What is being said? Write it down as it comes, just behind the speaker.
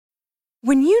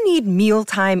When you need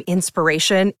mealtime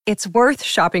inspiration, it's worth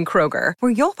shopping Kroger,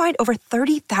 where you'll find over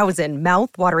 30,000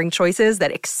 mouth-watering choices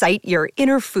that excite your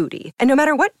inner foodie. And no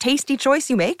matter what tasty choice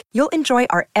you make, you'll enjoy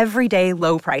our everyday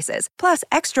low prices, plus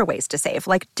extra ways to save,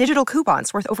 like digital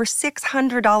coupons worth over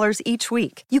 $600 each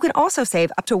week. You can also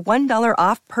save up to $1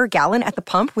 off per gallon at the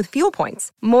pump with fuel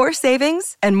points. More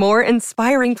savings and more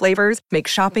inspiring flavors make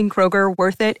shopping Kroger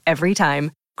worth it every time.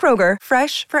 Kroger,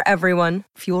 fresh for everyone.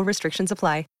 Fuel restrictions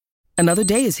apply. Another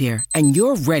day is here, and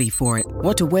you're ready for it.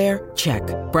 What to wear? Check.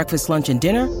 Breakfast, lunch, and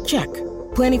dinner? Check.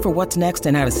 Planning for what's next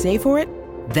and how to save for it?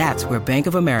 That's where Bank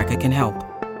of America can help.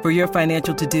 For your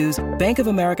financial to-dos, Bank of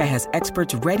America has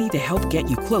experts ready to help get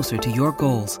you closer to your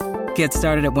goals. Get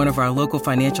started at one of our local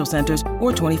financial centers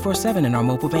or 24/7 in our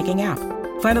mobile banking app.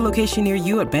 Find a location near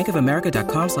you at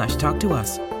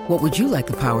bankofamerica.com/talktous. What would you like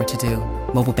the power to do?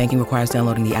 Mobile banking requires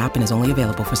downloading the app and is only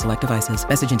available for select devices.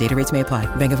 Message and data rates may apply.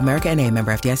 Bank of America N.A.,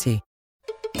 member FDIC.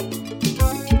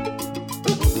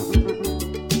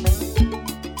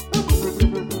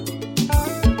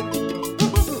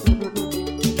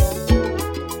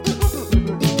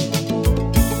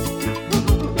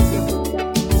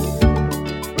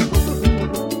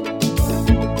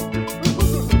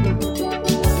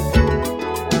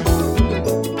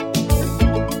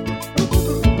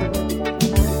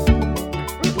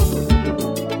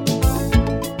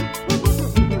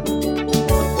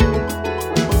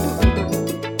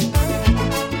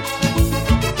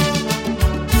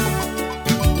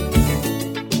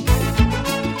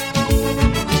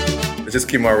 This is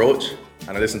Kimar Roach,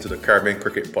 and I listen to the Caribbean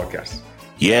Cricket Podcast.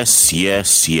 Yes,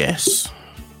 yes, yes.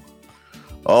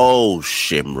 Oh,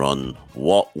 Shimron,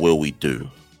 what will we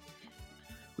do?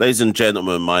 Ladies and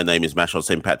gentlemen, my name is Mashal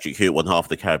St. Patrick here, one half of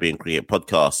the Caribbean Cricket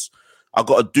Podcast. I've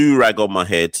got a do-rag on my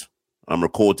head. I'm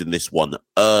recording this one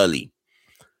early.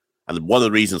 And one of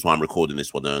the reasons why I'm recording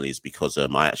this one early is because I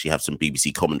actually have some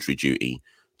BBC commentary duty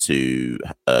to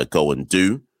go and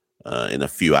do in a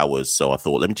few hours. So I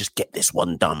thought, let me just get this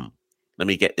one done. Let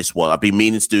me get this one. I've been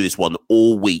meaning to do this one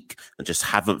all week and just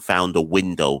haven't found a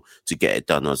window to get it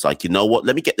done. I was like, you know what?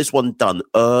 Let me get this one done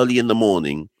early in the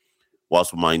morning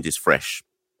whilst my mind is fresh.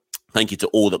 Thank you to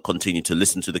all that continue to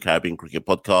listen to the Caribbean Cricket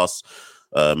Podcast.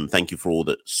 Thank you for all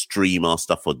that stream our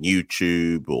stuff on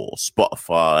YouTube or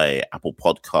Spotify, Apple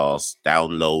Podcasts,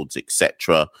 downloads,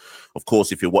 etc. Of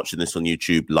course, if you're watching this on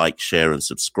YouTube, like, share, and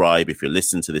subscribe. If you're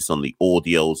listening to this on the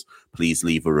audios, please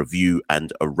leave a review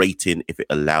and a rating if it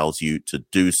allows you to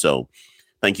do so.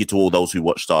 Thank you to all those who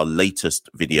watched our latest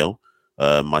video.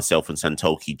 Myself and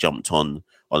Santoki jumped on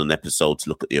an episode to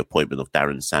look at the appointment of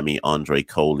Darren Sammy, Andre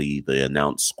Coley, the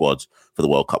announced squad for the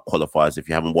World Cup qualifiers. If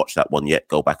you haven't watched that one yet,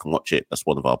 go back and watch it. That's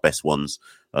one of our best ones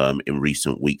in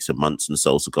recent weeks and months and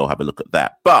so go have a look at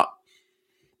that. But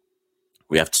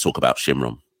we have to talk about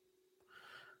Shimron.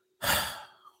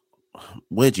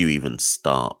 Where do you even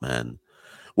start, man?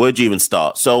 Where do you even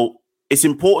start? So it's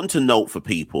important to note for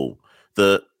people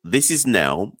that this is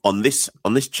now on this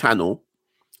channel,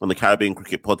 on the Caribbean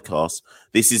Cricket Podcast,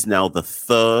 this is now the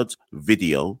third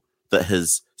video that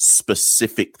has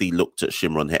specifically looked at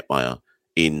Shimron Hetmyer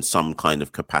in some kind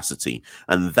of capacity.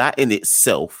 And that in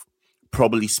itself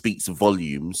probably speaks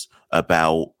volumes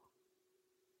about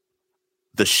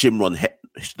the Shimron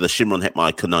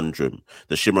Hetmyer conundrum,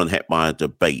 the Shimron Hetmyer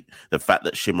debate, the fact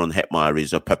that Shimron Hetmyer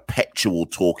is a perpetual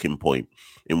talking point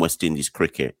in West Indies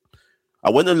cricket. I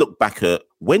went and looked back at,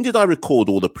 when did I record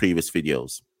all the previous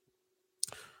videos?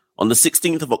 On the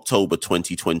 16th of October,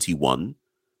 2021,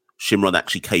 Shimron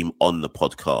actually came on the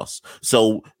podcast.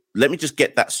 So let me just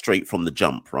get that straight from the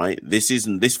jump, right? This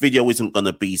video isn't going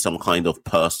to be some kind of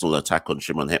personal attack on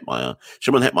Shimron Hetmyer.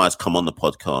 Shimron Hetmyer has come on the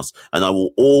podcast, and I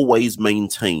will always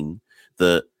maintain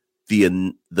that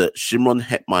Shimron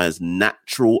Hetmyer's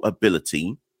natural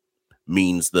ability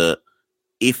means that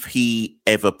if he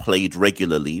ever played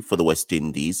regularly for the West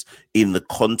Indies in the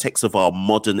context of our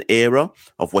modern era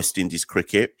of West Indies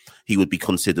cricket, he would be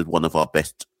considered one of our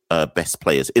best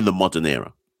players in the modern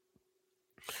era.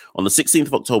 On the 16th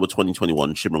of October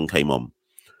 2021, Shimron came on,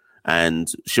 and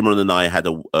Shimron and I had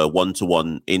a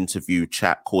one-to-one interview,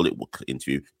 call it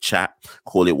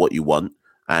what you want,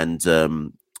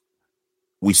 and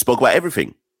we spoke about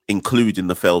everything, including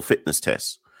the failed fitness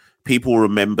test. People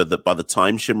remember that by the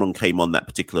time Shimron came on that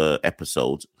particular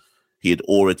episode, he had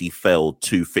already failed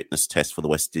 2 fitness tests for the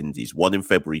West Indies, one in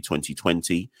February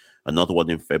 2020, another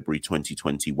one in February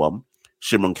 2021.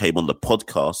 Shimron came on the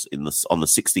podcast on the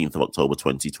 16th of October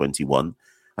 2021,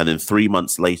 and then 3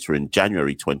 months later in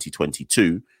January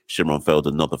 2022, Shimron failed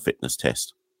another fitness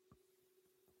test.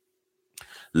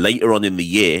 Later on in the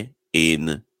year,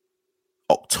 in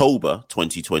October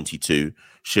 2022,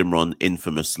 Shimron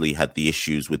infamously had the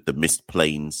issues with the missed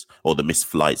planes, or the missed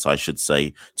flights, I should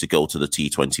say, to go to the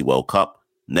T20 World Cup.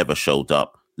 Never showed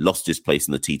up, lost his place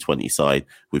in the T20 side.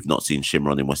 We've not seen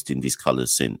Shimron in West Indies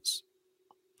colours since.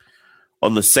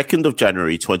 On the 2nd of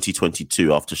January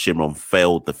 2022, after Shimron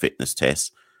failed the fitness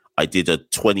test, I did a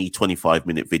 20-25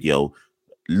 minute video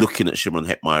looking at Shimron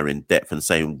Hetmyer in depth and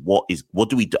saying, what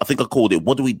do we do? I think I called it,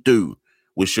 what do we do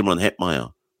with Shimron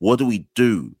Hetmyer? What do we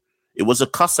do? It was a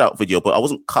cuss out video, but I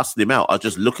wasn't cussing him out. I was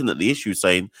just looking at the issue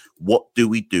saying, what do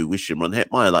we do with Shimron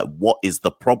Hetmyer? Like, what is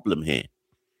the problem here?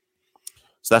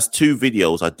 So that's 2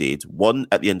 videos I did, one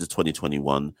at the end of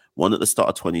 2021, one at the start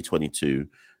of 2022.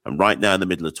 And right now in the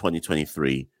middle of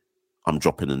 2023, I'm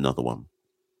dropping another one.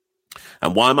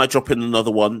 And why am I dropping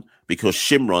another one? Because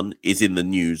Shimron is in the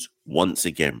news once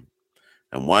again.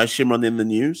 And why is Shimron in the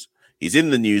news? He's in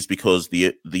the news because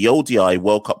the ODI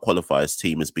World Cup qualifiers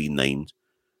team has been named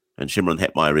and Shimron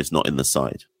Hetmyer is not in the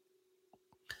side.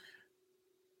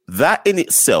 That in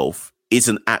itself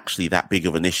isn't actually that big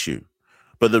of an issue.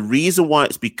 But the reason why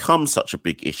it's become such a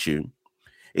big issue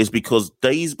is because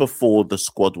days before the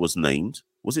squad was named,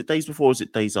 was it days before, or was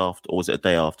it days after, or was it a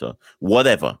day after?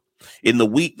 Whatever. In the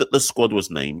week that the squad was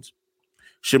named,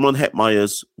 Shimron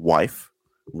Hetmyer's wife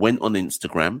went on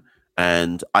Instagram,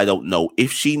 and I don't know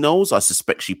if she knows. I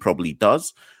suspect she probably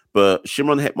does. But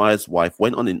Shimron Hetmyer's wife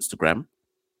went on Instagram,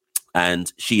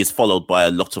 and she is followed by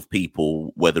a lot of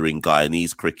people, whether in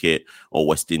Guyanese cricket or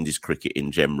West Indies cricket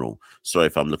in general. Sorry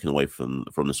if I'm looking away from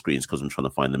the screens because I'm trying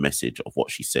to find the message of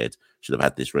what she said. Should have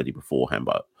had this ready beforehand,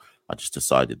 but I just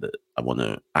decided that I want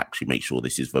to actually make sure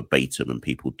this is verbatim and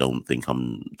people don't think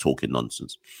I'm talking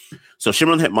nonsense. So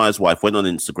Shimron Hetmyer's wife went on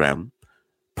Instagram,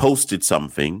 posted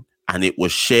something, and it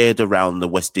was shared around the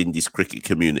West Indies cricket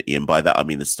community. And by that, I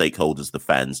mean the stakeholders, the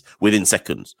fans, within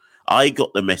seconds. I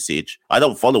got the message. I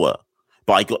don't follow her,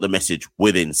 but I got the message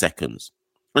within seconds.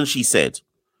 And she said,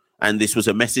 and this was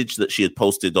a message that she had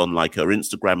posted on like her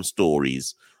Instagram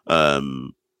stories,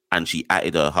 and she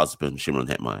added her husband, Shimron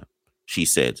Hetmyer. She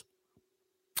said,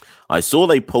 I saw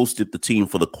they posted the team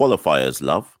for the qualifiers,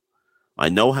 love. I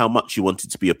know how much you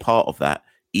wanted to be a part of that,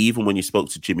 even when you spoke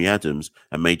to Jimmy Adams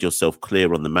and made yourself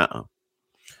clear on the matter.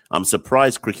 I'm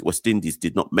surprised Cricket West Indies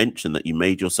did not mention that you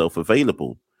made yourself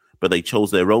available, but they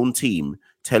chose their own team,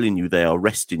 telling you they are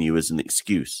resting you as an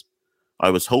excuse. I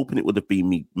was hoping it would have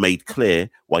been made clear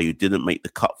why you didn't make the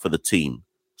cut for the team.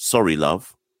 Sorry,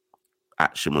 love.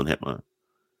 At Shimron Hetmyer.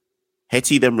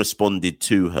 Hetty then responded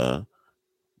to her,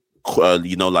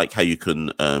 like how you can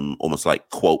almost like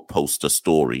quote post a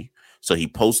story. So he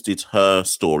posted her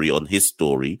story on his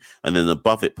story, and then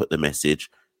above it put the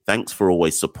message, thanks for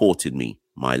always supporting me,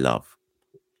 my love.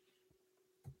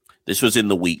 This was in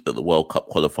the week that the World Cup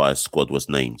qualifier squad was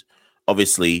named.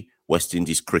 Obviously, West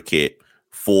Indies cricket,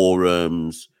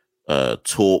 forums,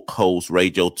 talk hosts,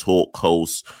 radio talk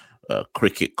hosts,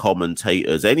 cricket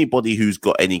commentators, anybody who's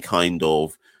got any kind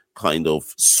of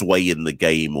sway in the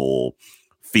game or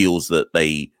feels that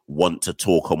they want to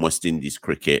talk on West Indies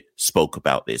cricket spoke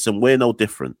about this. And we're no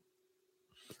different.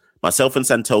 Myself and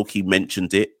Santoki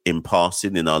mentioned it in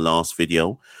passing in our last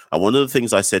video. And one of the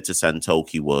things I said to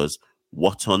Santoki was,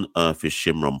 what on earth is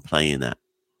Shimron playing at?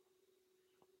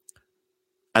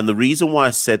 And the reason why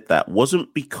I said that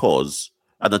wasn't because,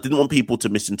 and I didn't want people to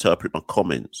misinterpret my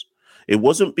comments, it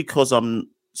wasn't because I'm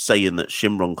saying that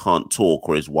Shimron can't talk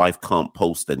or his wife can't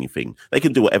post anything. They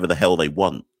can do whatever the hell they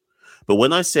want. But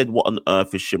when I said, what on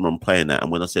earth is Shimron playing at?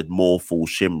 And when I said more fool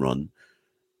Shimron,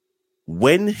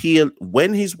 when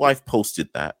his wife posted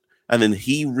that, and then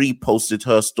he reposted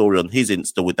her story on his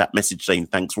Insta with that message saying,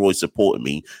 thanks for always supporting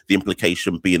me, the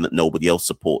implication being that nobody else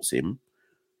supports him.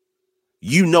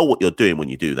 You know what you're doing when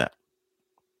you do that.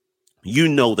 You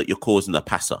know that you're causing a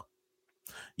passer.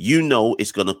 You know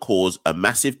it's going to cause a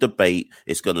massive debate.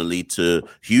 It's going to lead to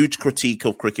huge critique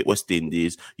of Cricket West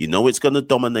Indies. You know it's going to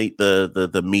dominate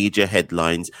the media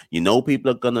headlines. You know people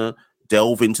are going to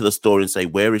delve into the story and say,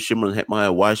 where is Shimron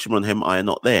Hetmyer? Why is Shimron Hetmyer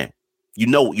not there? You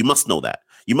must know that.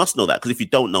 You must know that, because if you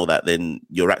don't know that, then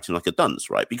you're acting like a dunce,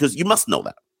 right? Because you must know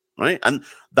that, right? And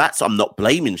I'm not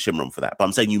blaming Shimron for that, but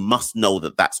I'm saying you must know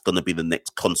that that's going to be the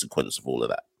next consequence of all of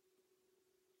that.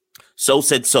 So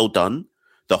said, so done.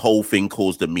 The whole thing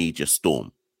caused a media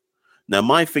storm. Now,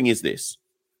 my thing is this.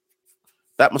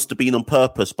 That must have been on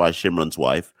purpose by Shimron's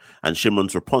wife, and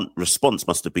Shimron's response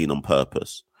must have been on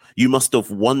purpose. You must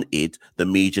have wanted the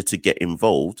media to get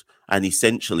involved and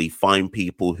essentially find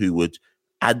people who would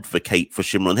advocate for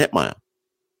Shimron Hetmyer.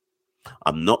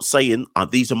 I'm not saying,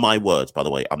 these are my words, by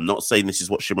the way. I'm not saying this is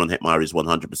what Shimron Hetmyer is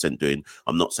 100% doing.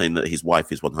 I'm not saying that his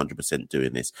wife is 100%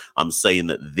 doing this. I'm saying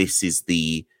that this is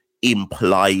the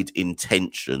implied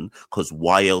intention, because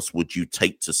why else would you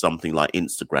take to something like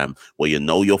Instagram where you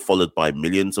know you're followed by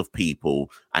millions of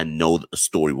people and know that the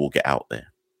story will get out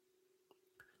there?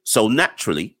 So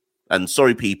naturally, and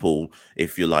sorry, people,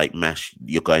 if you're like, Mash,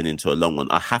 you're going into a long one.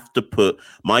 I have to put,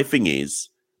 my thing is,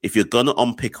 if you're going to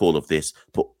unpick all of this,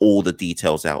 put all the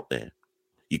details out there.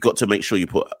 You've got to make sure you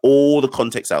put all the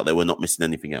context out there. We're not missing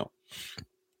anything out.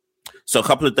 So a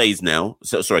couple of days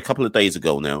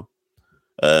ago now,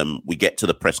 we get to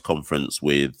the press conference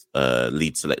with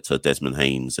lead selector Desmond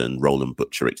Haynes and Roland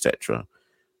Butcher, etc.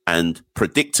 And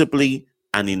predictably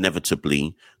and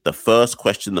inevitably, the first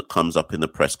question that comes up in the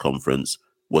press conference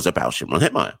was about Shimron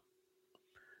Hetmyer.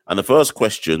 And the first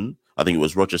question, I think it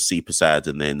was Roger C. Prasad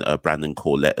and then Brandon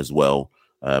Corlett as well.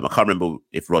 I can't remember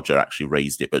if Roger actually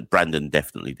raised it, but Brandon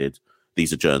definitely did.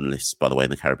 These are journalists, by the way, in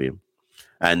the Caribbean.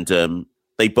 And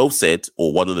they both said,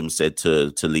 or one of them said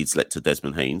to lead selector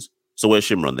Desmond Haynes, so where's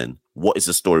Shimron then? What is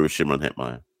the story with Shimron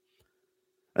Hetmyer?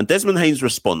 And Desmond Haynes'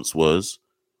 response was,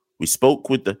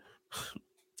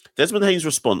 Desmond Haynes'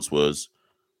 response was,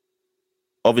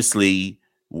 obviously,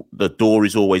 the door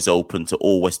is always open to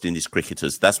all West Indies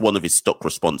cricketers. That's one of his stock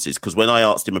responses. Because when I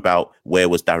asked him about where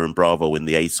was Darren Bravo in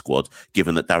the A squad,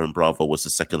 given that Darren Bravo was the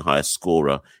second highest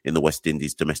scorer in the West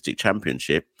Indies domestic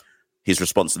championship, his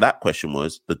response to that question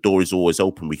was, the door is always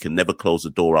open. We can never close the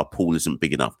door. Our pool isn't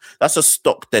big enough. That's a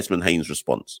stock Desmond Haynes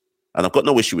response. And I've got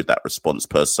no issue with that response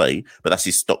per se, but that's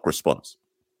his stock response.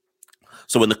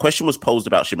 So when the question was posed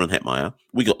about Shimron Hetmyer,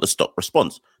 we got the stock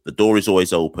response. The door is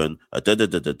always open.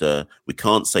 We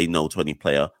can't say no to any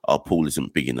player. Our pool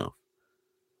isn't big enough.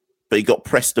 But he got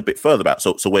pressed a bit further about,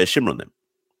 so where's Shimron then?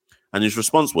 And his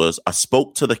response was, I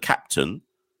spoke to the captain,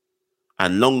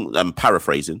 and I'm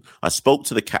paraphrasing, I spoke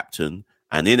to the captain,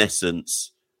 and in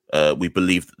essence, we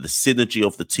believed that the synergy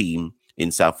of the team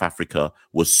in South Africa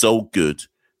was so good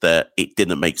that it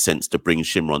didn't make sense to bring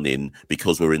Shimron in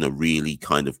because we're in a really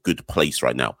kind of good place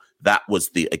right now. That was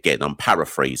again, I'm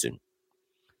paraphrasing.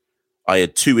 I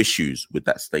had two issues with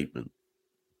that statement.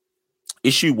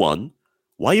 Issue one,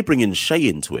 why are you bringing Shay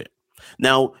into it?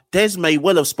 Now, Des may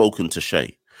well have spoken to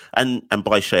Shay. And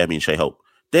by Shay, I mean Shay Hope.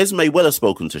 Des may well have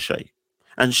spoken to Shay.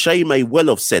 And Shay may well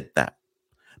have said that.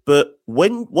 But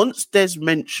once Des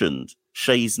mentioned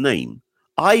Shay's name,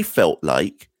 I felt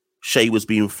like Shay was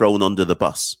being thrown under the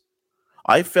bus.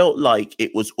 I felt like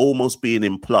it was almost being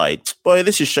implied, boy,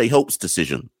 this is Shay Hope's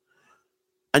decision.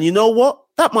 And you know what?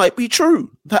 That might be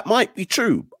true.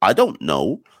 I don't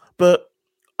know. But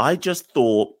I just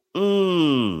thought,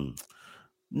 no,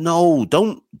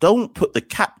 don't put the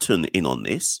captain in on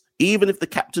this. Even if the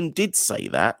captain did say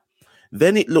that,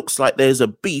 then it looks like there's a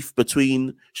beef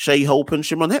between Shay Hope and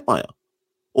Shimron Hetmyer,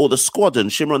 or the squad and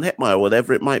Shimron Hetmyer,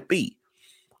 whatever it might be.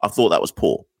 I thought that was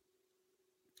poor.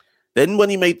 Then when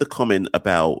he made the comment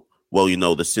about, well, you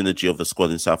know, the synergy of the squad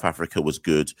in South Africa was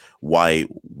good, why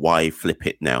flip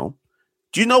it now?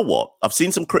 Do you know what? I've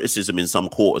seen some criticism in some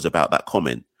quarters about that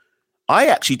comment. I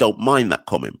actually don't mind that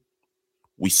comment.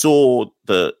 We saw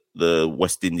the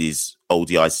West Indies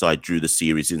ODI side drew the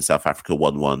series in South Africa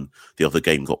 1-1. The other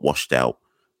game got washed out.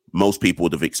 Most people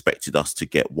would have expected us to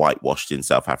get whitewashed in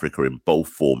South Africa in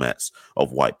both formats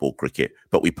of white ball cricket,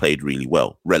 but we played really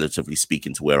well, relatively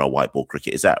speaking, to where our white ball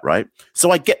cricket is at, right?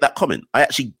 So I get that comment. I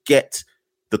actually get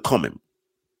the comment.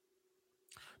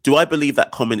 Do I believe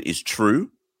that comment is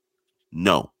true?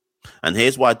 No. And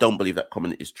here's why I don't believe that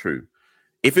comment is true.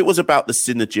 If it was about the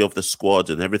synergy of the squad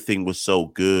and everything was so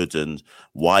good and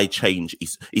why change,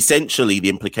 essentially the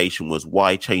implication was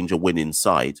why change a winning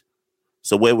side?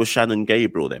 So where was Shannon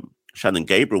Gabriel then? Shannon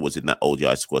Gabriel was in that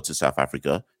ODI squad to South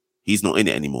Africa. He's not in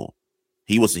it anymore.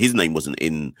 His name wasn't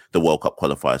in the World Cup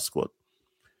qualifier squad.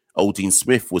 Odean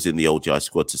Smith was in the ODI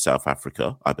squad to South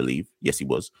Africa, I believe. Yes, he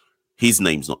was. His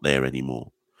name's not there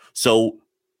anymore. So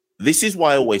this is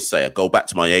why I always say, I go back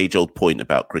to my age-old point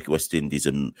about Cricket West Indies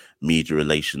and media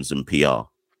relations and PR.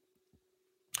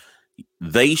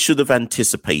 They should have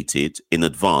anticipated in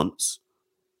advance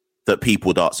that people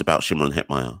would ask about Shimron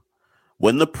Hetmyer.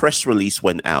 When the press release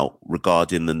went out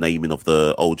regarding the naming of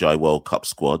the ODI World Cup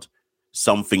squad,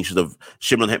 Shimron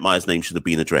Hetmyer's name should have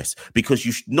been addressed,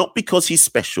 because not because he's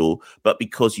special, but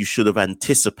because you should have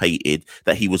anticipated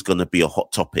that he was going to be a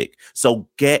hot topic. So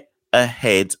get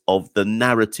ahead of the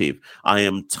narrative. I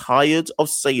am tired of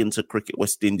saying to Cricket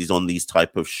West Indies on these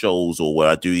type of shows, or where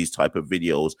I do these type of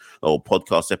videos or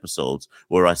podcast episodes,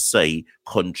 where I say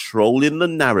controlling the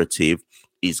narrative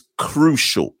is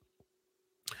crucial.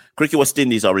 Cricket West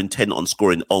Indies are intent on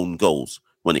scoring own goals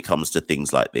when it comes to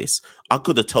things like this. I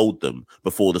could have told them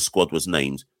before the squad was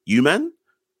named, you man,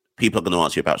 people are going to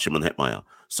ask you about Shimron Hetmyer.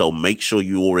 So make sure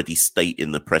you already state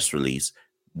in the press release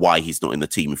why he's not in the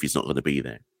team if he's not going to be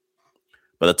there.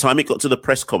 By the time it got to the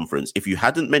press conference, if you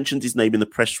hadn't mentioned his name in the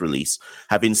press release,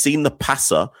 having seen the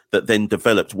passer that then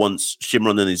developed once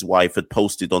Shimron and his wife had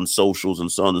posted on socials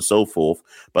and so on and so forth,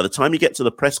 by the time you get to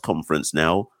the press conference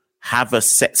now, have a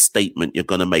set statement you're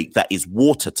going to make that is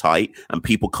watertight and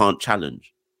people can't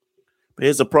challenge. But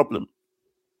here's the problem.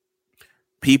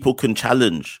 People can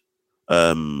challenge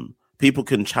the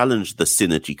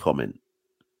synergy comment.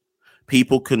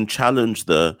 People can challenge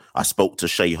the I spoke to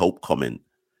Shea Hope comment.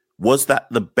 Was that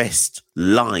the best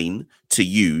line to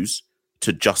use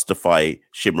to justify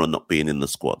Shimron not being in the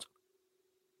squad?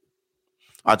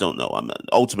 I don't know.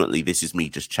 Ultimately, this is me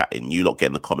just chatting. You lot get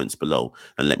in the comments below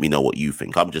and let me know what you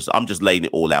think. I'm just laying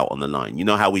it all out on the line. You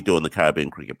know how we do on the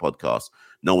Caribbean Cricket Podcast?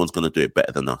 No one's going to do it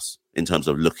better than us in terms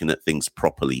of looking at things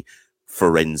properly,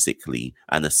 forensically,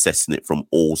 and assessing it from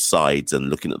all sides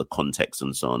and looking at the context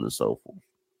and so on and so forth.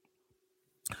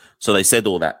 So they said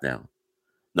all that now.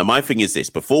 Now, my thing is this.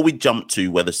 Before we jump to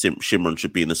whether Shimron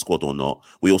should be in the squad or not,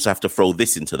 we also have to throw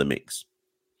this into the mix.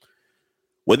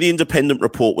 When the independent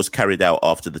report was carried out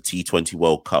after the T20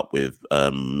 World Cup with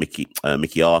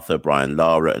Mickey Arthur, Brian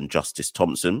Lara and Justice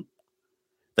Thompson,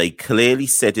 they clearly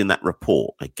said in that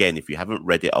report, again, if you haven't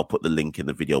read it, I'll put the link in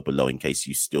the video below in case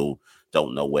you still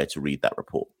don't know where to read that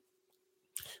report.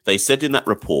 They said in that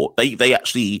report, they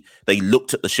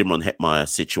looked at the Shimron Hetmyer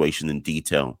situation in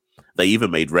detail. They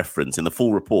even made reference in the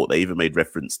full report. They even made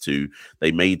reference to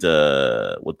they made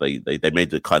a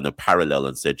kind of parallel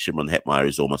and said Shimron Hetmyer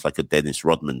is almost like a Dennis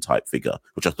Rodman type figure,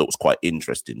 which I thought was quite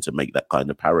interesting to make that kind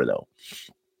of parallel.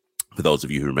 For those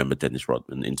of you who remember Dennis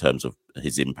Rodman in terms of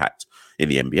his impact in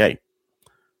the NBA,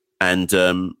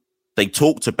 and they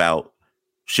talked about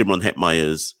Shimron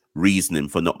Hetmyer's reasoning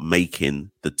for not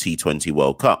making the T20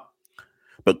 World Cup,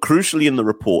 but crucially in the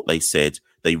report they said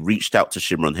they reached out to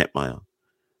Shimron Hetmyer.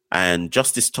 And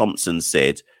Justice Thompson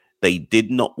said they did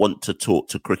not want to talk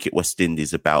to Cricket West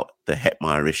Indies about the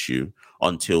Hetmyer issue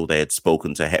until they had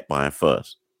spoken to Hetmyer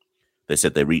first. They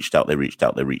said they reached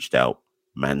out.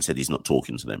 Man said he's not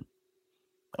talking to them.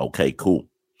 Okay, cool.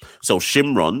 So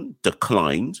Shimron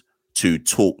declined to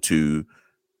talk to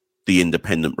the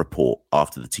independent report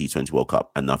after the T20 World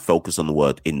Cup. And I focus on the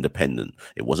word independent.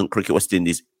 It wasn't Cricket West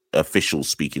Indies officials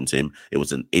speaking to him. It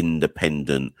was an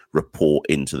independent report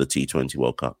into the T20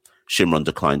 World Cup. Shimron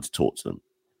declined to talk to them.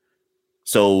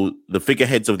 So the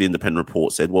figureheads of the independent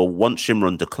report said, well, once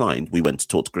Shimron declined, we went to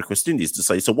talk to Cricket West Indies to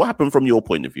say, so what happened from your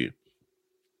point of view?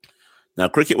 Now,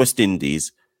 Cricket West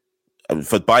Indies,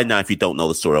 by now, if you don't know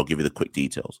the story, I'll give you the quick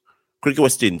details. Cricket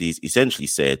West Indies essentially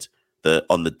said that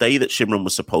on the day that Shimron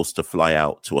was supposed to fly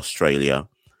out to Australia,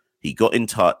 he got in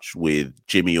touch with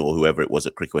Jimmy or whoever it was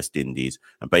at Cricket West Indies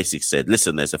and basically said,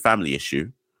 listen, there's a family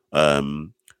issue.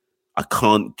 I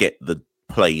can't get the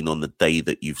plane on the day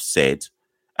that you've said.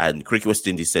 And Cricket West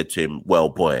Indies said to him, well,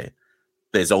 boy,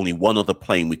 there's only one other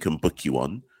plane we can book you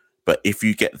on. But if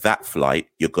you get that flight,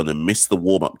 you're going to miss the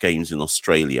warm-up games in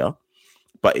Australia.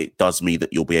 But it does mean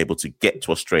that you'll be able to get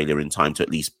to Australia in time to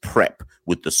at least prep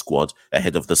with the squad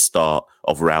ahead of the start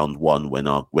of round one when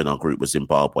our group was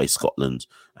Zimbabwe, Scotland,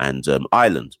 and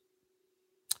Ireland.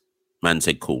 Man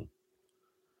said, cool.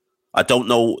 I don't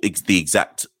know the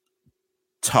exact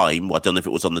time. I don't know if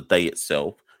it was on the day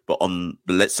itself, but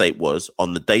let's say it was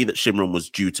on the day that Shimron was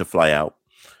due to fly out.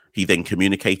 He then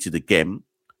communicated again.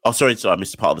 Oh, sorry, I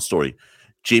missed a part of the story.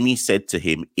 Jimmy said to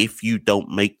him, if you don't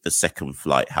make the second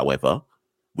flight, however,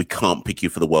 we can't pick you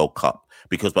for the World Cup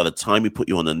because by the time we put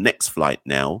you on the next flight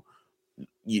now,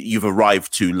 you've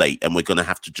arrived too late and we're going to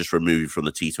have to just remove you from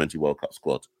the T20 World Cup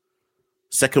squad.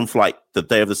 Second flight, the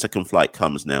day of the second flight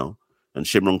comes now and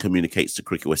Shimron communicates to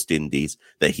Cricket West Indies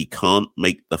that he can't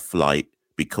make the flight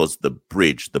because the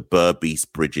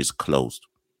Berbice Bridge is closed.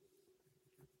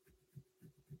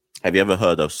 Have you ever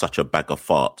heard of such a bag of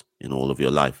fart in all of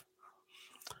your life?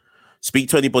 Speak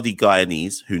to anybody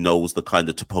Guyanese who knows the kind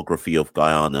of topography of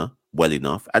Guyana well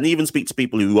enough, and even speak to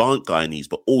people who aren't Guyanese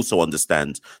but also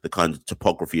understand the kind of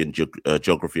topography and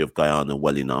geography of Guyana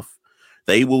well enough.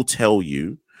 They will tell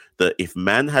you that if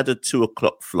man had a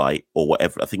 2:00 flight or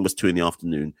whatever, I think it was 2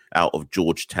 PM out of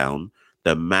Georgetown,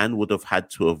 the man would have had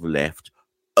to have left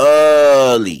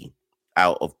early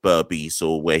out of Berbice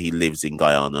or where he lives in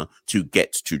Guyana to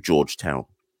get to Georgetown.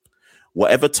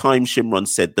 Whatever time Shimron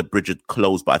said the bridge had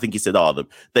closed, but I think he said,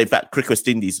 in fact, Cricket West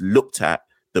Indies looked at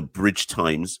the bridge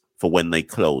times for when they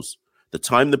close. The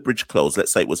time the bridge closed,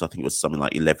 let's say I think it was something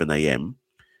like 11 a.m.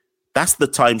 That's the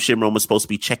time Shimron was supposed to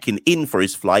be checking in for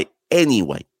his flight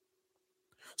anyway.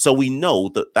 So we know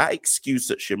that that excuse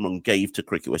that Shimron gave to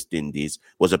Cricket West Indies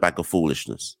was a bag of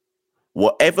foolishness.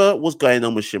 Whatever was going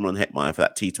on with Shimron Hetmyer for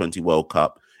that T20 World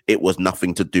Cup, it was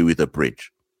nothing to do with a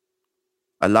bridge.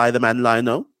 I lie, the man lie,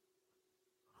 no?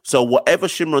 So whatever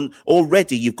Shimron,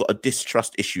 already you've got a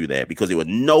distrust issue there because it was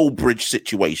no bridge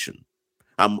situation.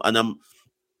 And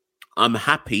I'm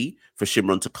happy for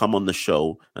Shimron to come on the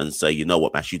show and say, you know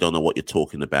what, Mash, you don't know what you're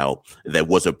talking about. There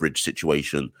was a bridge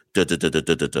situation. But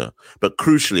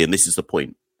crucially, and this is the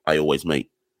point I always make,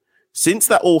 since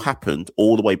that all happened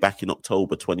all the way back in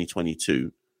October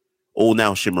 2022, all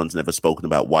now Shimron's never spoken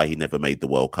about why he never made the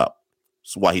World Cup.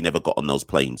 So why he never got on those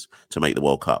planes to make the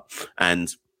World Cup.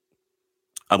 And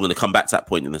I'm going to come back to that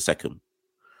point in a second.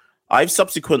 I've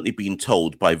subsequently been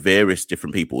told by various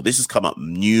different people, this has come up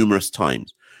numerous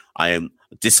times.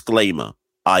 Disclaimer,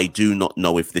 I do not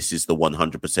know if this is the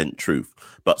 100% truth,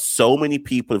 but so many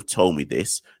people have told me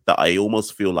this that I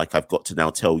almost feel like I've got to now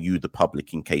tell you, the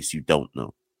public, in case you don't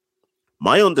know.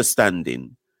 My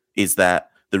understanding is that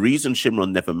the reason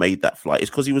Shimron never made that flight is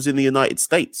because he was in the United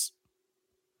States.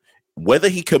 Whether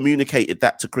he communicated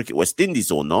that to Cricket West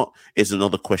Indies or not is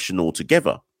another question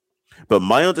altogether. But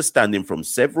my understanding from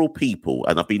several people,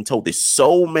 and I've been told this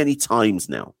so many times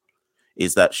now,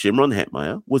 is that Shimron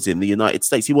Hetmyer was in the United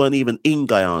States. He weren't even in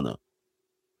Guyana.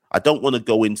 I don't want to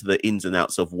go into the ins and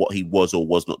outs of what he was or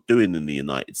was not doing in the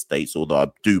United States, although I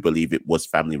do believe it was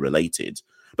family related.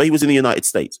 But he was in the United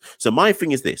States. So my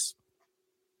thing is this.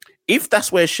 If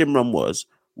that's where Shimron was,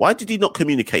 why did he not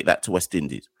communicate that to West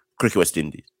Indies, Cricket West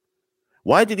Indies?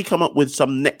 Why did he come up with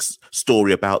some next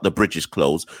story about the bridges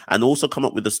closed and also come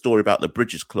up with a story about the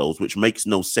bridges closed, which makes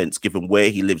no sense given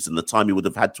where he lives and the time he would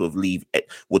have left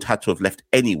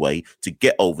anyway to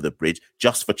get over the bridge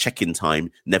just for check-in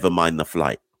time, never mind the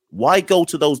flight? Why go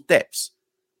to those depths?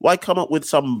 Why come up with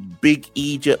some big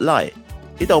Egypt lie?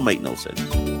 It don't make no sense.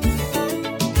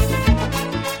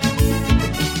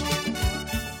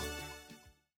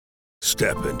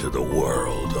 Step into the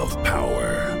world of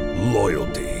power,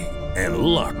 loyalty, and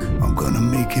luck. I'm gonna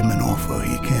make him an offer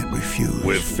he can't refuse.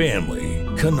 With family,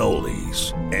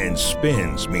 cannolis, and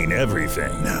spins mean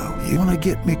everything. Now, you wanna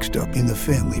get mixed up in the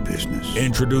family business.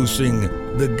 Introducing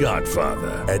The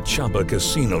Godfather at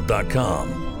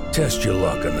ChumbaCasino.com. Test your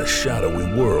luck in the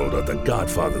shadowy world of The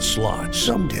Godfather slot.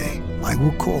 Someday, I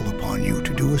will call upon you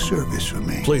to do a service for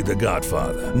me. Play The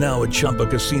Godfather, now at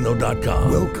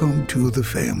ChumbaCasino.com. Welcome to the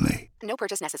family. No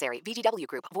purchase necessary. VGW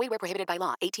Group. Void where prohibited by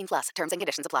law. 18 plus. Terms and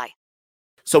conditions apply.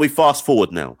 So we fast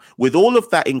forward now. With all of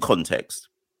that in context,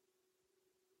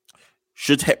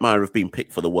 should Hetmyer have been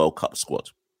picked for the World Cup squad?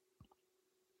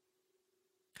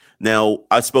 Now,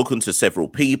 I've spoken to several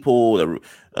people,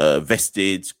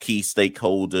 vested key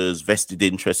stakeholders, vested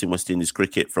interest in West Indies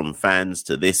cricket, from fans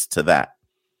to this to that.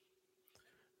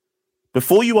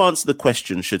 Before you answer the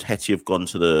question, should Hetty have gone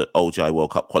to the ODI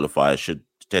World Cup qualifiers, should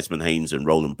Desmond Haynes and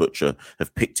Roland Butcher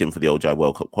have picked him for the ODI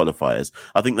World Cup qualifiers,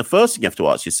 I think the first thing you have to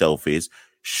ask yourself is,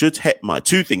 should Hetmyer,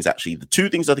 two things actually, the two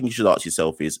things I think you should ask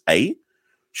yourself is, A,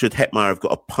 should Hetmyer have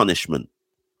got a punishment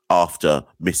after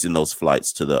missing those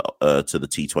flights to the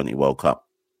T20 World Cup?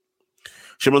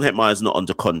 Shimron Hetmyer is not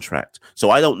under contract, so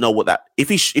I don't know what that,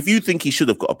 if you think he should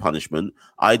have got a punishment,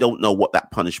 I don't know what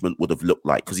that punishment would have looked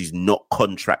like, because he's not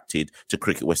contracted to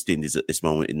Cricket West Indies at this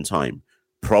moment in time,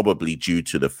 probably due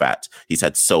to the fact he's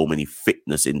had so many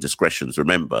fitness indiscretions.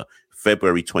 Remember,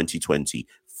 February 2020,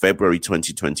 February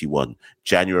 2021,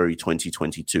 January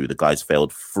 2022, the guys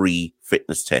failed 3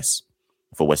 fitness tests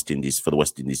for West Indies, for the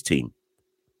West Indies team.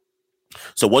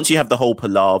 So once you have the whole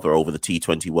palaver over the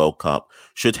T20 World Cup,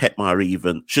 should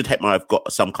Hetmyer have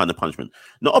got some kind of punishment?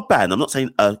 Not a ban. I'm not saying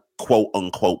a quote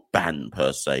unquote ban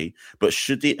per se, but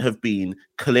should it have been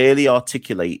clearly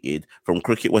articulated from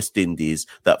Cricket West Indies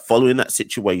that following that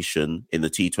situation in the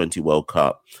T20 World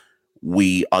Cup,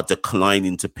 we are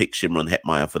declining to pick Shimron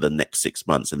Hetmyer for the next 6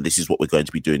 months. And this is what we're going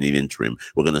to be doing in the interim.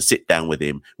 We're going to sit down with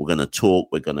him. We're going to talk.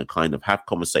 We're going to kind of have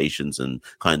conversations and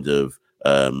kind of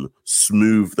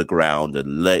smooth the ground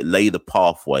and lay the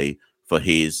pathway for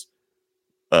his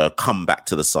comeback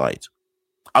to the side.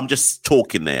 I'm just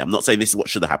talking there. I'm not saying this is what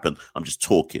should have happened. I'm just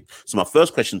talking. So my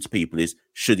first question to people is,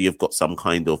 should he have got some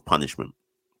kind of punishment?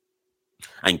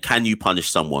 And can you punish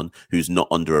someone who's not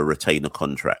under a retainer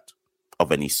contract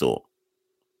of any sort?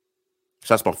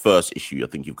 So that's my first issue I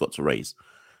think you've got to raise.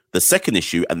 The second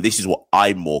issue, and this is what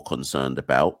I'm more concerned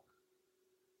about,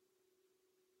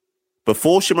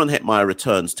 before Shimron Hetmyer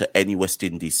returns to any West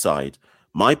Indies side,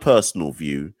 my personal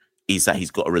view is that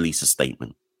he's got to release a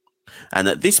statement. And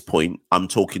at this point, I'm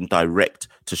talking direct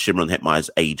to Shimron Hetmyer's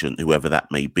agent, whoever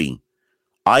that may be.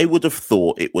 I would have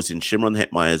thought it was in Shimron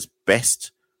Hetmyer's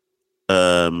best.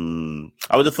 I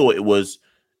would have thought it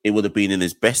would have been in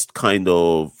his best kind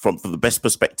of, from the best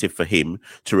perspective for him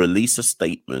to release a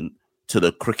statement to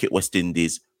the Cricket West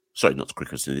Indies. Sorry, not to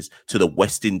Cricket West Indies, to the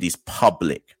West Indies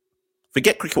public.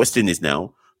 Forget Cricket West Indies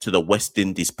now, to the West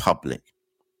Indies public.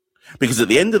 Because at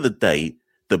the end of the day,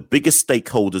 the biggest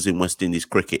stakeholders in West Indies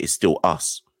cricket is still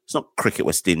us. It's not Cricket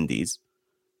West Indies.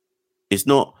 It's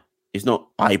not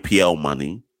IPL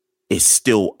money. It's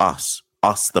still us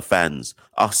the fans,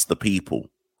 us the people,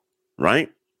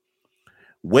 right?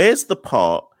 Where's the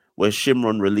part where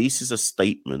Shimron releases a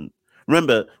statement?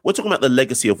 Remember, we're talking about the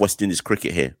legacy of West Indies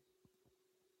cricket here.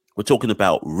 We're talking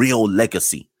about real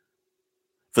legacy.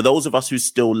 For those of us who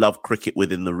still love cricket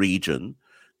within the region,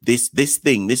 this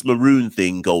maroon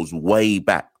thing goes way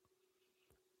back.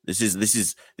 This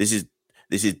is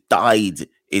dyed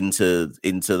into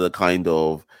the kind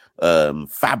of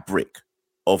fabric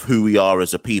of who we are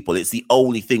as a people. It's the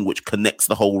only thing which connects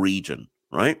the whole region,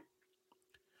 right?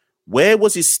 Where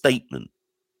was his statement?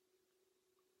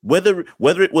 Whether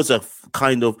it was a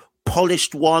kind of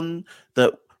polished one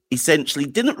that essentially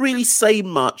didn't really say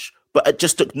much, but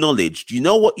just acknowledged, you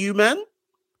know what, you man?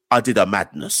 I did a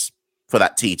madness for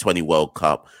that T20 World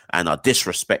Cup and I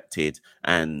disrespected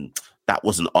and that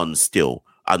wasn't on still.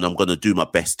 And I'm going to do my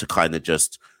best to kind of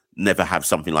just never have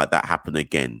something like that happen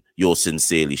again. Yours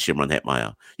sincerely, Shimron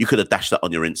Hetmyer. You could have dashed that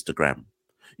on your Instagram.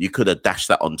 You could have dashed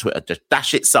that on Twitter. Just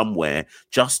dash it somewhere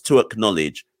just to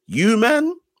acknowledge you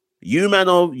man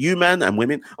and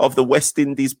women of the West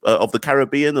Indies, of the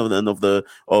Caribbean and of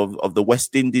the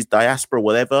West Indies diaspora,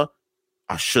 whatever.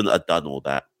 I shouldn't have done all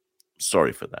that.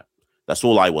 Sorry for that. That's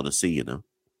all I want to see, you know.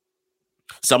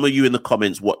 Some of you in the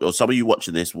comments, or some of you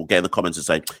watching this will get in the comments and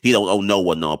say, he don't owe no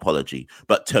one no apology.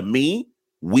 But to me,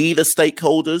 we the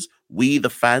stakeholders, we the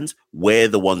fans, we're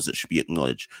the ones that should be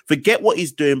acknowledged. Forget what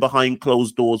he's doing behind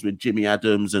closed doors with Jimmy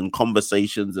Adams and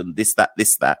conversations and this,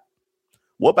 that.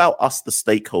 What about us, the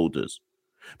stakeholders?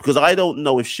 Because I don't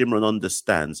know if Shimron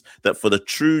understands that for the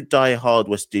true die-hard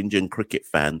West Indian cricket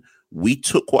fan, we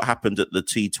took what happened at the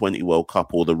T20 World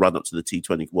Cup or the run-up to the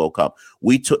T20 World Cup.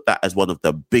 We took that as one of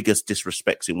the biggest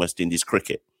disrespects in West Indies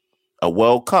cricket. A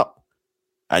World Cup,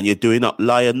 and you're doing up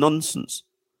liar nonsense.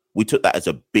 We took that as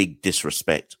a big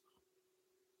disrespect.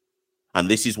 And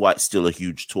this is why it's still a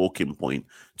huge talking point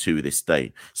to this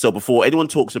day. So before anyone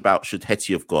talks about should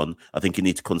Hetty have gone, I think you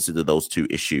need to consider those two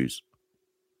issues.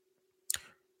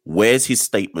 Where's his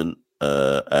statement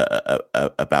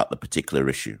about the particular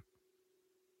issue?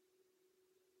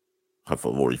 I've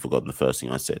already forgotten the first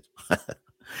thing I said.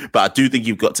 But I do think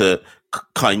you've got to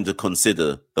kind of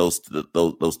consider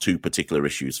those two particular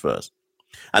issues first.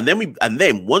 And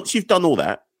then once you've done all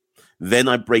that, then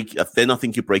I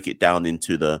think you break it down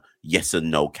into the yes and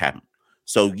no camp.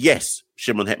 So yes,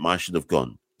 Shimron Hetmyer should have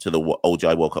gone to the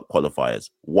ODI World Cup qualifiers.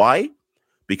 Why?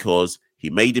 Because he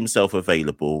made himself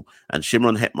available, and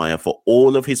Shimron Hetmyer, for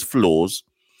all of his flaws,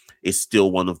 is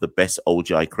still one of the best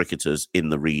ODI cricketers in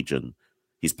the region.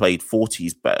 He's played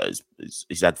 40,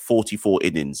 he's had 44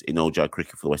 innings in ODI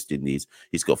cricket for the West Indies.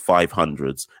 He's got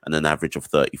 500s and an average of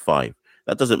 35.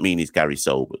 That doesn't mean he's Gary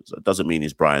Sobers. It doesn't mean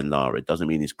he's Brian Lara. It doesn't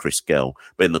mean he's Chris Gale.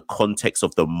 But in the context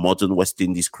of the modern West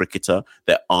Indies cricketer,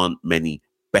 there aren't many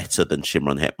better than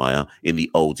Shimron Hetmyer in the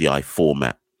ODI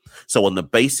format. So on the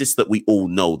basis that we all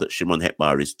know that Shimron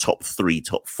Hetmyer is top 3,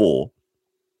 top 4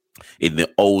 in the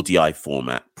ODI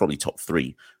format, probably top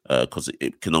 3, because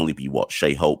it can only be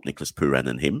Shea Hope, Nicholas Pooran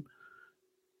and him.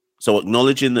 So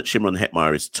acknowledging that Shimron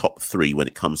Hetmyer is top 3 when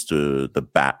it comes to the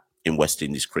bat in West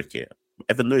Indies cricket,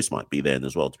 Evan Lewis might be there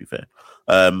as well, to be fair.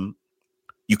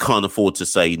 You can't afford to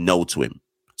say no to him.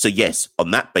 So yes,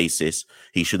 on that basis,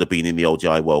 he should have been in the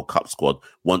ODI World Cup squad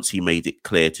once he made it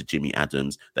clear to Jimmy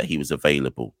Adams that he was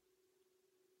available.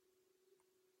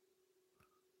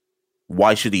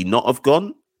 Why should he not have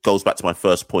gone? Goes back to my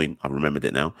first point. I remembered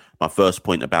it now. My first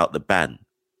point about the ban.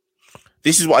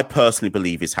 This is what I personally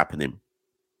believe is happening.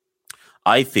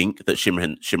 I think that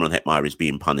Shimron Hetmyer is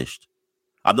being punished.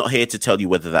 I'm not here to tell you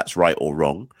whether that's right or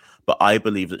wrong, but I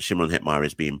believe that Shimron Hetmyer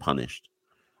is being punished.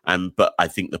 But I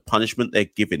think the punishment they're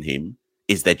giving him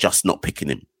is they're just not picking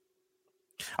him.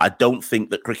 I don't think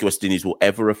that Cricket West Indies will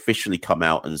ever officially come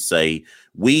out and say,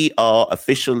 we are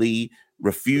officially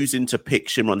refusing to pick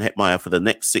Shimron Hetmyer for the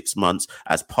next 6 months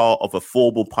as part of a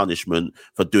formal punishment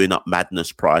for doing up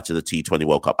madness prior to the T20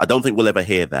 World Cup. I don't think we'll ever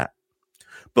hear that.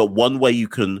 But one way you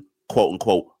can, quote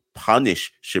unquote,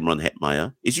 punish Shimron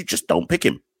Hetmyer is you just don't pick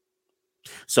him.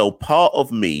 So part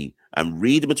of me and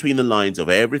reading between the lines of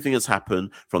everything that's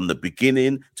happened from the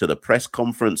beginning to the press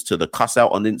conference to the cuss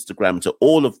out on Instagram to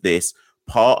all of this,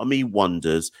 part of me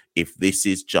wonders if this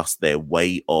is just their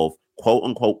way of quote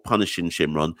unquote punishing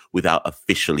Shimron without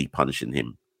officially punishing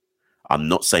him. I'm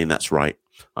not saying that's right.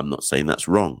 I'm not saying that's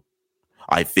wrong.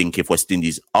 I think if West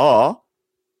Indies are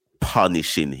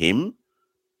punishing him,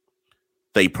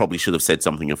 they probably should have said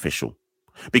something official.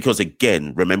 Because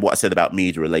again, remember what I said about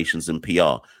media relations and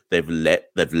PR. They've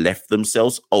left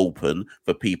themselves open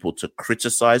for people to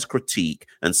criticize, critique,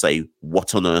 and say,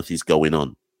 what on earth is going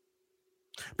on?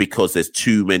 Because there's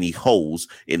too many holes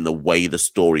in the way the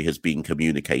story has been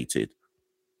communicated.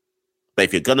 But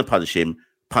if you're going to punish him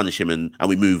and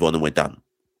we move on and we're done.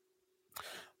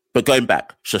 But going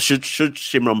back, should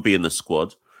Shimron be in the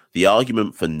squad? The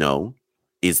argument for no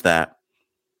is that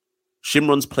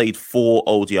Shimron's played 4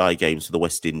 ODI games for the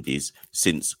West Indies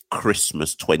since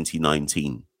Christmas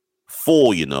 2019.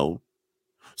 4, you know.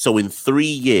 So in 3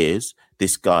 years,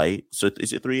 this guy, so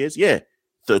is it 3 years? Yeah.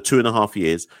 So 2.5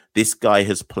 years, this guy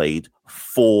has played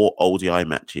 4 ODI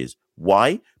matches.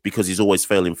 Why? Because he's always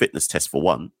failing fitness tests for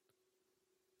one.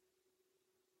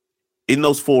 In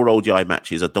those 4 ODI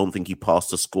matches, I don't think he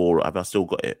passed a score. Have I still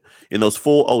got it? In those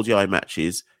 4 ODI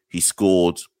matches, he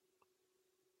scored,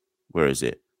 where is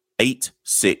it? 8,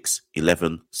 6,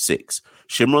 11, 6.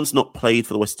 Shimron's not played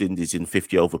for the West Indies in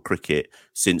 50 over cricket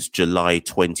since July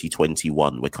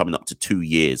 2021. We're coming up to 2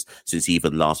 years since he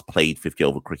even last played 50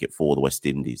 over cricket for the West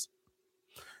Indies.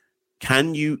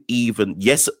 Can you even,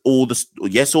 yes, all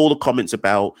the comments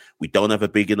about we don't have a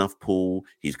big enough pool,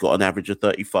 he's got an average of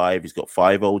 35, he's got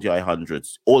 5 ODI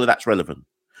hundreds, all of that's relevant.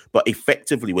 But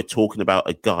effectively, we're talking about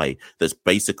a guy that's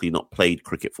basically not played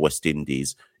cricket for West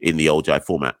Indies in the ODI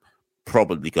format.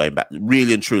 Probably going back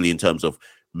really and truly in terms of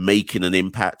making an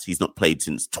impact. He's not played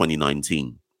since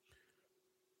 2019.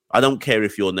 I don't care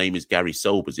if your name is Gary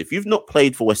Sobers. If you've not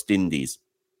played for West Indies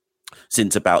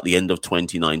since about the end of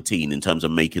 2019 in terms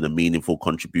of making a meaningful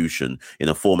contribution in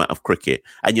a format of cricket,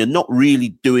 and you're not really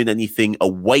doing anything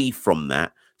away from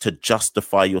that to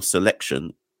justify your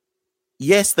selection,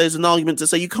 yes, there's an argument to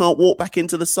say you can't walk back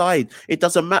into the side. It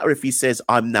doesn't matter if he says,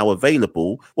 I'm now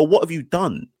available. Well, what have you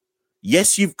done?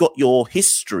 Yes, you've got your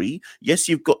history. Yes,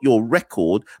 you've got your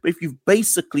record. But if you've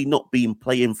basically not been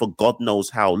playing for God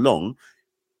knows how long,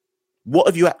 what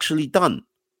have you actually done?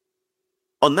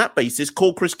 On that basis,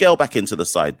 call Chris Gale back into the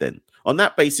side then. On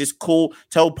that basis,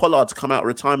 tell Pollard to come out of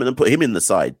retirement and put him in the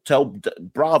side. Tell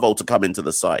Bravo to come into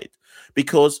the side.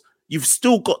 Because you've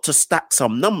still got to stack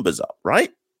some numbers up,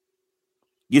 right?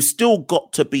 You've still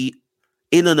got to be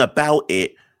in and about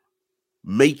it,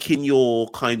 making your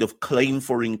kind of claim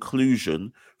for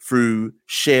inclusion through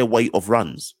sheer weight of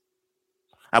runs.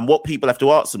 And what people have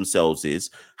to ask themselves is,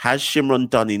 has Shimron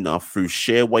done enough through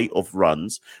sheer weight of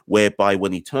runs whereby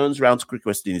when he turns around to Cricket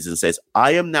West Indies and says,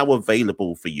 I am now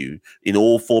available for you in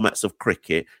all formats of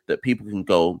cricket, that people can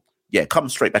go, yeah, come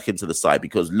straight back into the side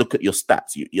because look at your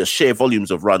stats. Your sheer volumes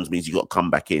of runs means you got to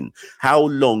come back in. How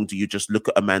long do you just look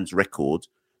at a man's record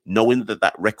knowing that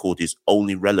that record is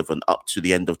only relevant up to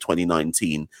the end of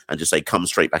 2019 and just say, come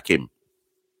straight back in?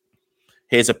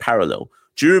 Here's a parallel.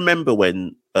 Do you remember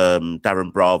when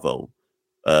Darren Bravo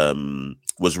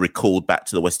was recalled back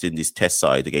to the West Indies test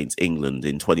side against England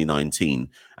in 2019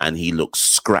 and he looked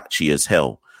scratchy as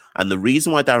hell? And the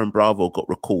reason why Darren Bravo got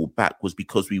recalled back was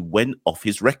because we went off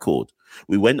his record.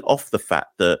 We went off the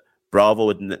fact that Bravo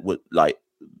would like,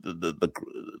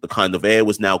 the kind of air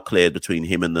was now cleared between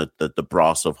him and the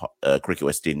brass of Cricket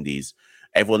West Indies.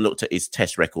 Everyone looked at his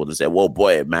test record and said, well,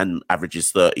 boy, man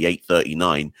averages 38,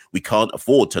 39. We can't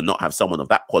afford to not have someone of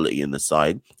that quality in the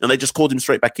side. And they just called him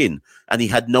straight back in. And he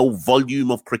had no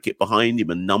volume of cricket behind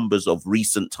him and numbers of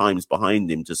recent times behind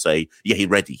him to say, yeah, he's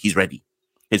ready.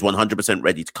 He's 100%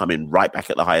 ready to come in right back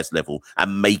at the highest level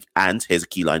and here's a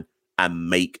key line, and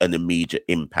make an immediate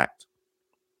impact.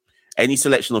 Any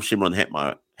selection of Shimron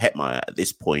Hetmyer at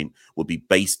this point would be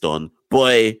based on,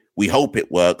 boy, we hope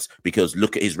it works because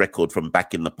look at his record from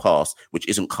back in the past, which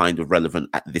isn't kind of relevant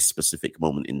at this specific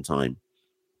moment in time.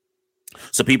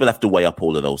 So people have to weigh up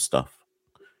all of those stuff.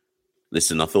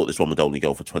 Listen, I thought this one would only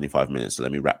go for 25 minutes, so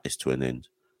let me wrap this to an end.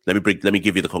 Let me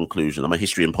give you the conclusion. I'm a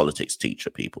history and politics teacher,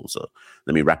 people, so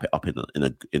let me wrap it up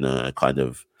in a kind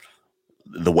of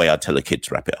the way I tell a kid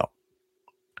to wrap it up.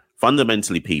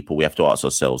 Fundamentally, people, we have to ask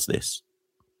ourselves this.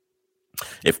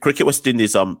 If Cricket West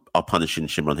Indies are punishing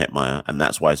Shimron Hetmyer and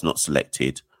that's why it's not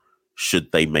selected,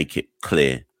 should they make it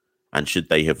clear? And should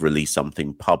they have released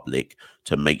something public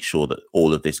to make sure that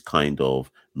all of this kind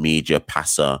of media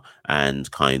passer and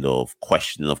kind of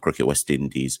questioning of Cricket West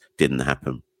Indies didn't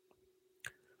happen?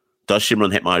 Does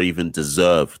Shimron Hetmyer even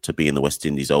deserve to be in the West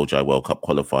Indies OJ World Cup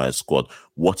qualifiers squad?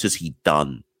 What has he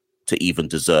done to even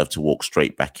deserve to walk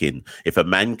straight back in? If a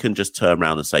man can just turn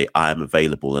around and say, I am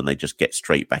available, and they just get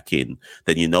straight back in,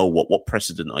 then you know what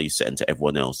precedent are you setting to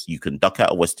everyone else? You can duck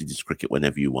out of West Indies cricket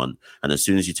whenever you want. And as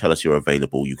soon as you tell us you're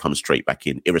available, you come straight back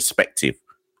in, irrespective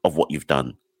of what you've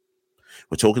done.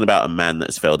 We're talking about a man that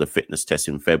has failed a fitness test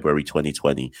in February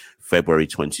 2020, February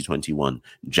 2021,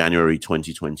 January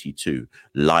 2022,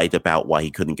 lied about why he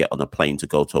couldn't get on a plane to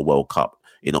go to a World Cup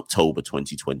in October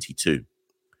 2022.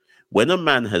 When a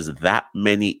man has that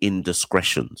many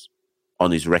indiscretions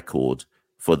on his record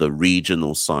for the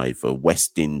regional side, for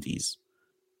West Indies,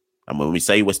 and when we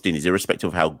say West Indies, irrespective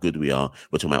of how good we are,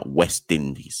 we're talking about West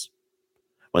Indies.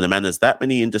 When a man has that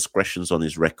many indiscretions on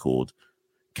his record,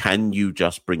 can you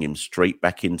just bring him straight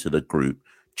back into the group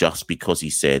just because he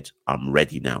said, I'm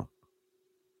ready now?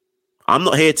 I'm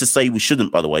not here to say we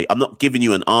shouldn't, by the way. I'm not giving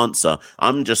you an answer.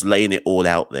 I'm just laying it all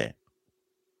out there.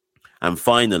 And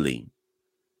finally,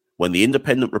 when the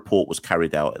independent report was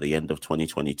carried out at the end of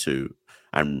 2022,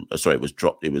 it was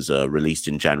released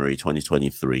in January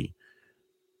 2023,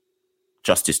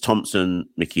 Justice Thompson,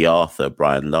 Mickey Arthur,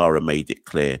 Brian Lara made it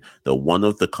clear that one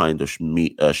of the kind of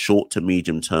short to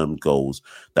medium term goals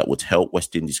that would help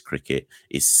West Indies cricket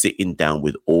is sitting down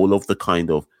with all of the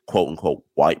kind of quote unquote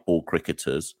white ball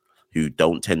cricketers who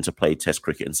don't tend to play test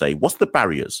cricket and say, what's the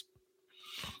barriers?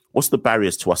 What's the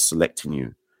barriers to us selecting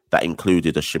you? That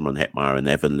included a Shimron Hetmyer and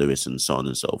Evan Lewis and so on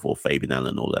and so forth, Fabian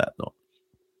Allen, all that lot.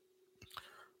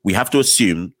 We have to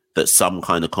assume that some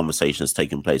kind of conversation has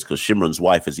taken place because Shimron's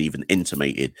wife has even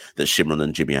intimated that Shimron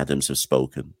and Jimmy Adams have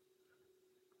spoken.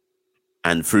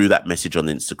 And through that message on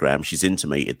Instagram, she's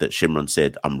intimated that Shimron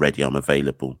said, I'm ready, I'm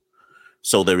available.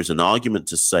 So there is an argument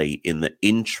to say, in the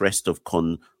interest of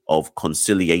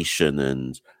conciliation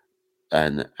and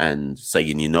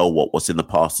saying, you know what's in the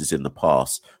past is in the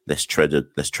past. Let's tread a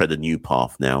new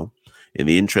path now. In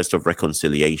the interest of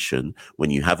reconciliation, when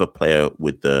you have a player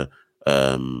with the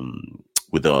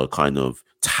kind of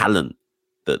talent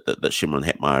that Shimron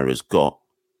Hetmyer has got,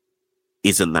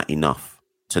 isn't that enough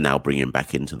to now bring him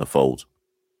back into the fold?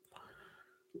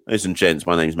 Ladies and gents,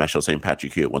 my name is Mashal St.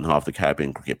 Patrick here at one half of the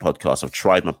Caribbean Cricket Podcast. I've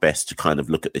tried my best to kind of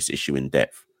look at this issue in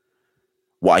depth.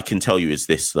 What I can tell you is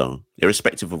this, though,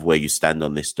 irrespective of where you stand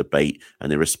on this debate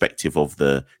and irrespective of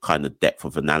the kind of depth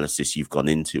of analysis you've gone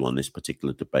into on this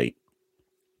particular debate,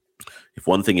 if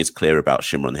one thing is clear about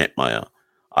Shimron Hetmyer,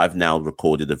 I've now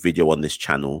recorded a video on this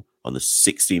channel on the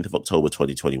 16th of October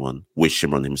 2021 with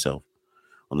Shimron himself.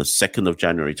 On the 2nd of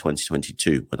January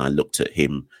 2022, when I looked at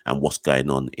him and what's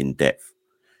going on in depth.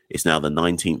 It's now the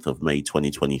 19th of May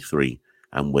 2023,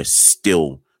 and we're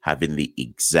still having the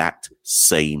exact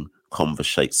same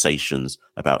conversations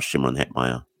about Shimron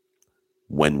Hetmyer.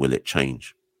 When will it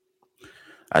change?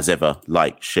 As ever,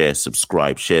 like, share,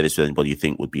 subscribe, share this with anybody you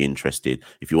think would be interested.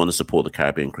 If you want to support the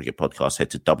Caribbean Cricket Podcast, head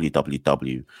to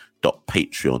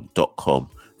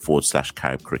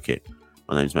www.patreon.com/Carib Cricket.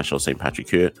 My name is Mashal St. Patrick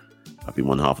Hewitt. I've been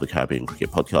one half of the Caribbean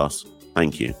Cricket Podcast.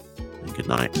 Thank you and good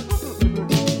night.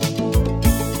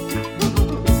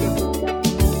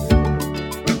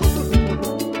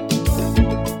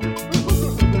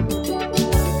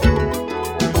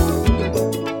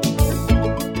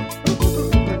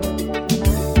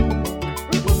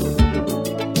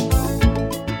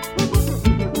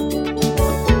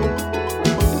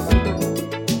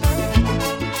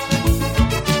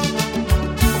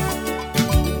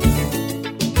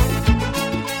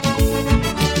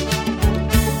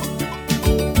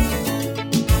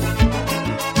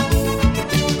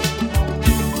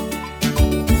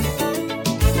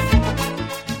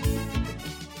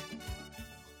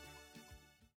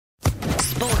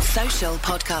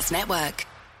 Podcast Network.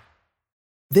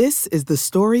 This is the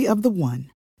story of the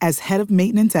one. As head of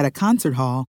maintenance at a concert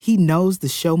hall, he knows the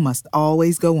show must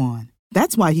always go on.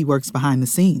 That's why he works behind the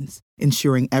scenes,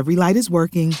 ensuring every light is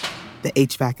working, the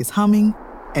HVAC is humming,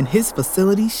 and his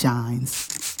facility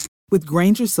shines. With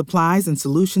Grainger's supplies and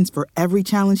solutions for every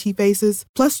challenge he faces,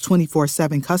 plus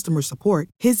 24/7 customer support,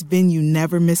 his venue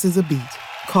never misses a beat.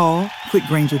 Call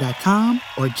quickgrainger.com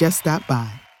or just stop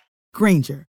by.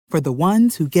 Grainger, for the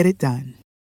ones who get it done.